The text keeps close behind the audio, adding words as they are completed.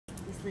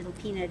little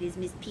Peanut is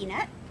Miss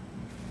Peanut,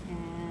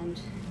 and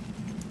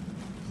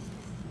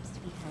seems to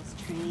be house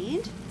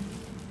trained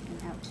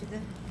and out to the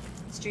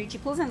street. She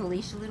pulls on the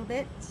leash a little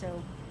bit,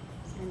 so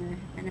she's going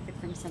to benefit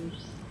from some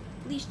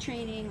leash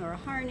training or a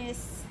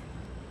harness.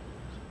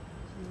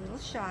 She's a little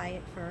shy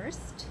at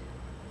first.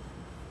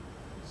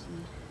 She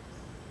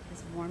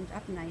has warmed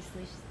up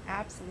nicely. She's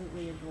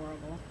absolutely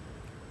adorable.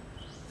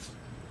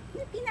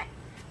 Come here, Peanut.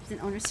 It's an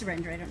owner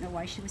surrender. I don't know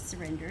why she was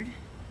surrendered.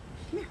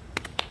 Come here.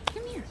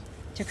 Come here.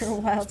 Took her a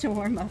while to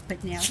warm up,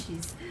 but now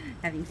she's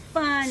having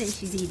fun and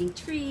she's eating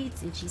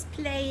treats and she's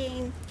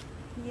playing.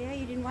 Yeah,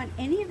 you didn't want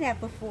any of that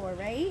before,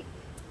 right?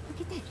 Go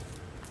get that.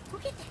 Go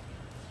get that.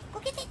 Go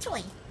get that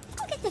toy.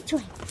 Go get that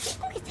toy.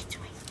 Go get that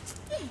toy.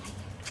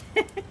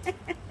 Yeah.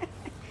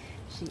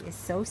 She is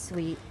so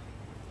sweet.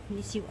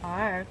 Yes, you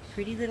are.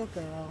 Pretty little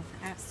girl.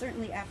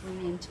 Certainly aptly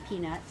named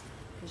Peanut,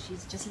 because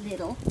she's just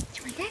little. Do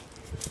you want that?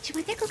 Do you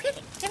want that? Go get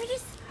it. There it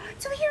is.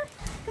 It's over here.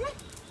 Come on.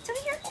 It's over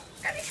here.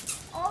 Grab it.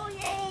 Oh,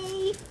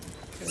 yay.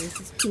 So this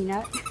is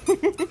Peanut.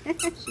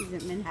 She's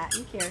at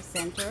Manhattan Care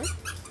Center.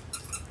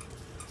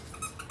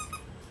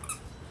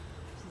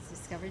 She's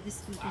discovered the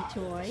squeaky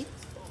toy.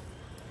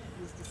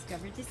 She's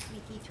discovered the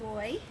squeaky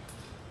toy.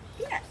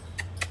 Peanut.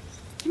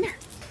 Come here.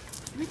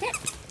 You want that?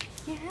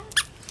 Yeah.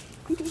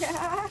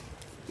 Yeah.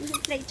 You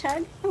gonna play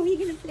tug? Oh, you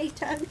gonna play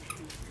tug?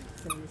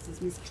 So this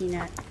is Miss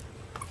Peanut.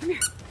 Come here.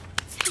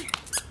 Come here.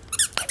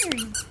 Come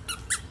here.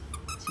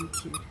 Too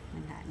cute.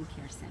 Manhattan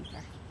Care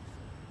Center.